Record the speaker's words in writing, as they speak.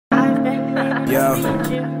Yeah.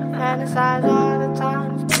 Fantasize all the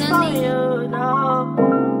time before you know.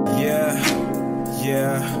 Yeah.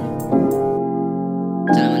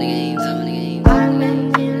 Time on the game, time on the game. I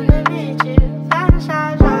make you meet you.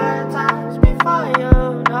 Fantasize all the times before you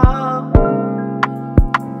know.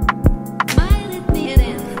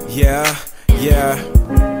 Yeah.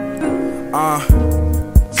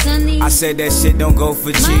 I said that shit don't go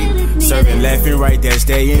for cheap. Serving left and right, that's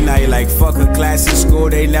day and night. Like fuck a class in school,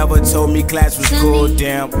 they never told me class was cool.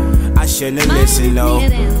 Damn, I shouldn't have listened, no.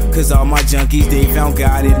 Cause all my junkies, they found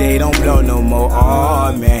God and they don't blow no more.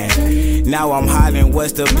 Oh man, now I'm hollering,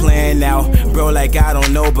 what's the plan now? Bro, like I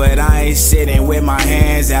don't know, but I ain't sitting with my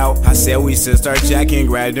hands out. I said we should start jacking,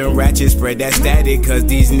 grab them ratchets, spread that static. Cause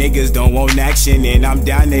these niggas don't want action and I'm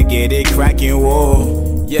down to get it cracking, whoa.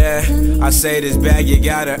 Yeah, I say this bag you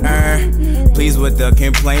gotta earn. Please with the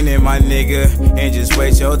complaining, my nigga, and just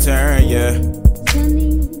wait your turn, yeah.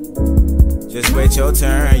 Just wait your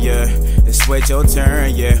turn, yeah. Just wait your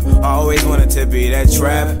turn, yeah. Always wanted to be that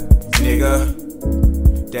trap, nigga.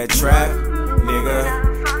 That trap, nigga.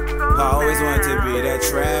 I always wanted to be that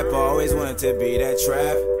trap. Always wanted to be that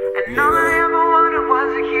trap, nigga. And all I ever wanted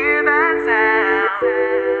was to hear that sound.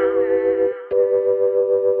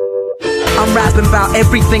 I'm rapping about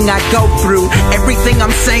everything I go through. Everything I'm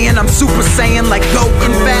saying, I'm super saiyan like Goku.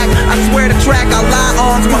 In fact, I swear the track I lie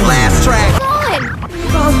on's my last track.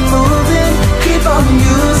 Keep on moving, keep on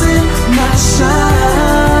using my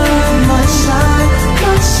shine, my shine,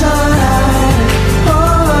 my shine.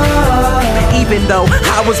 Even though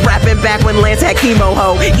I was rapping back when Lance had chemo,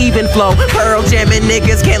 ho, even flow, Pearl jamming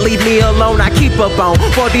niggas can't leave me alone. I keep a bone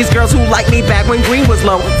for these girls who like me back when green was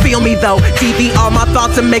low. Feel me though, TV all my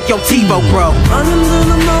thoughts and make your TiVo grow. Running to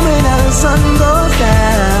the moment as the sun goes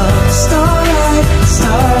down. Starlight,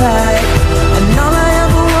 starlight, and all I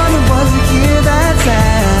ever wanted was to hear that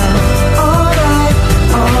sound.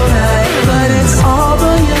 Alright, but it's all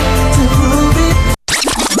for you to prove it.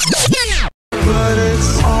 But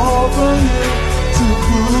it's all for you to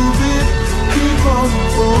prove it. Keep on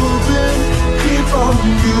moving, keep on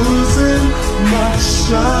using my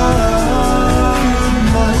shine,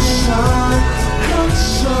 my shine, my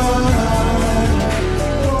shine.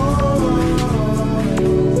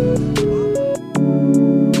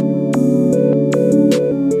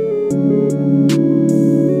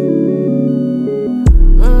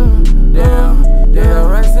 Damn,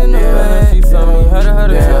 racks in the bag. She saw me, had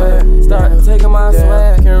to start taking my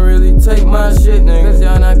swag. Can't really take my shit, nigga. Cause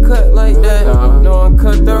y'all not cut like that. No, I'm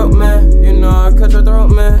cutthroat, man. You know I cut your throat,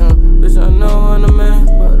 man. Bitch, I know I'm the man.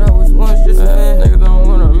 But that was once just a fan. Niggas don't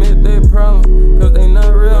wanna admit they problem. Cause they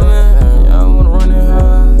not real, man. Y'all wanna run it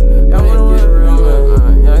high. Y'all wanna get real,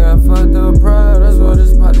 man. Y'all got fucked up pride. That's what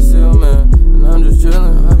this pot to seal, man. And I'm just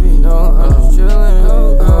chillin'. I be knowin' I'm just chillin'.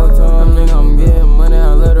 All the time, nigga, I'm getting money.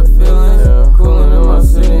 I let her feelings. Coolin' in my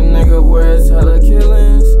city, nigga, where it's hella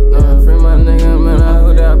killings. Free my nigga, man, I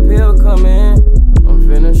hope that pill come in. I'm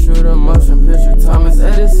finna shoot a motion picture, Thomas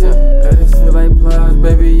Edison. Feel like plies,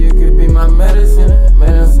 baby, you could be my medicine.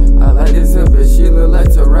 I like this up, bitch, she look like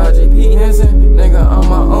Taraji P. Henson. Nigga, I'm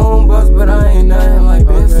my own boss, but I ain't nothing like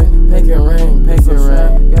Benson. Pink and rain,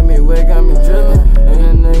 got me wet, got me drippin'.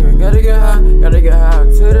 And nigga, gotta get high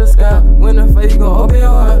to the sky. When the fight, you gon' open your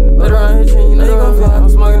heart. Later on, hit you, you know you gon' fly. I'm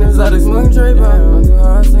smoking exotic, smoking trade pop. I'm too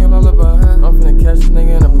hard, singing all about high. I'm finna catch this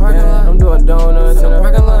nigga in the parking lot. I'm doing donuts in the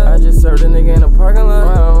parking lot. I just served a nigga in the parking lot.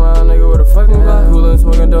 Round, nigga with a fucking block. Coolin',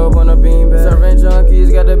 smoking dope on a beanbag. Serving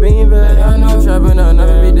junkies, got the beanbag. I know trapping up,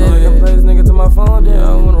 never be dead. Can play this nigga to my phone, then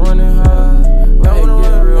I wanna run it high. I wanna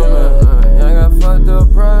get real, man. Y'all got fucked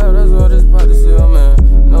up pride. That's what this pot to seal, man.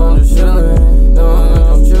 No, I'm just chillin'. No,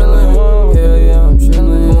 I'm chillin'. Hell yeah, I'm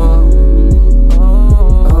chillin'.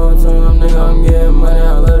 All the time, nigga, I'm getting money. I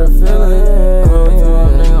let her feel it. All the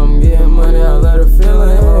time, nigga, I'm getting money. I let her feel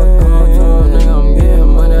it. All the time, nigga, I'm getting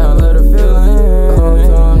money. I let her feel it. All the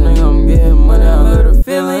time, nigga, I'm getting money. I let her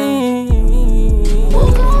feel it.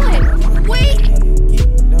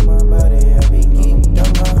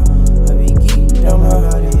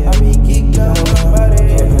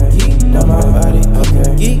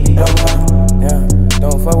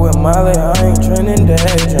 Don't fuck with Molly, I ain't trending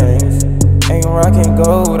dead James. Ain't rockin'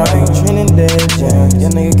 gold, I ain't trending dead James. Your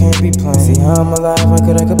nigga can't be playing. See how I'm alive, I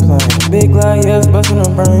could complain. Big lie, yes, bustin'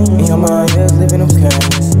 them brains. Me on my yes, living them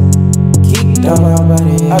scams. Geeked on my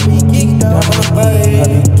body, I be geeked on my body. I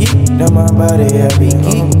be geeked on my body, I be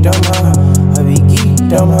geeked on my. I be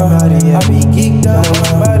geeked on my body, I be geeked on my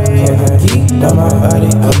body. Geeked on my body,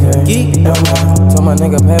 okay. Geeked on my. Told my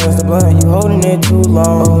nigga pass the blunt, you holding it too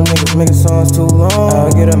long. Old niggas making songs too long.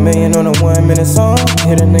 I get $1 million on a 1-minute song.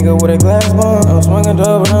 Hit a nigga with a glass bomb. I'm swinging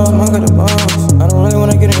double, I'm smoking the bombs.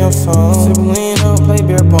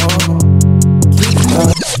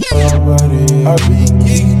 I be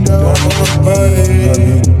geeked on my body. I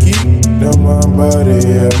be geeked on my body.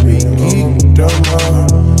 I be geeked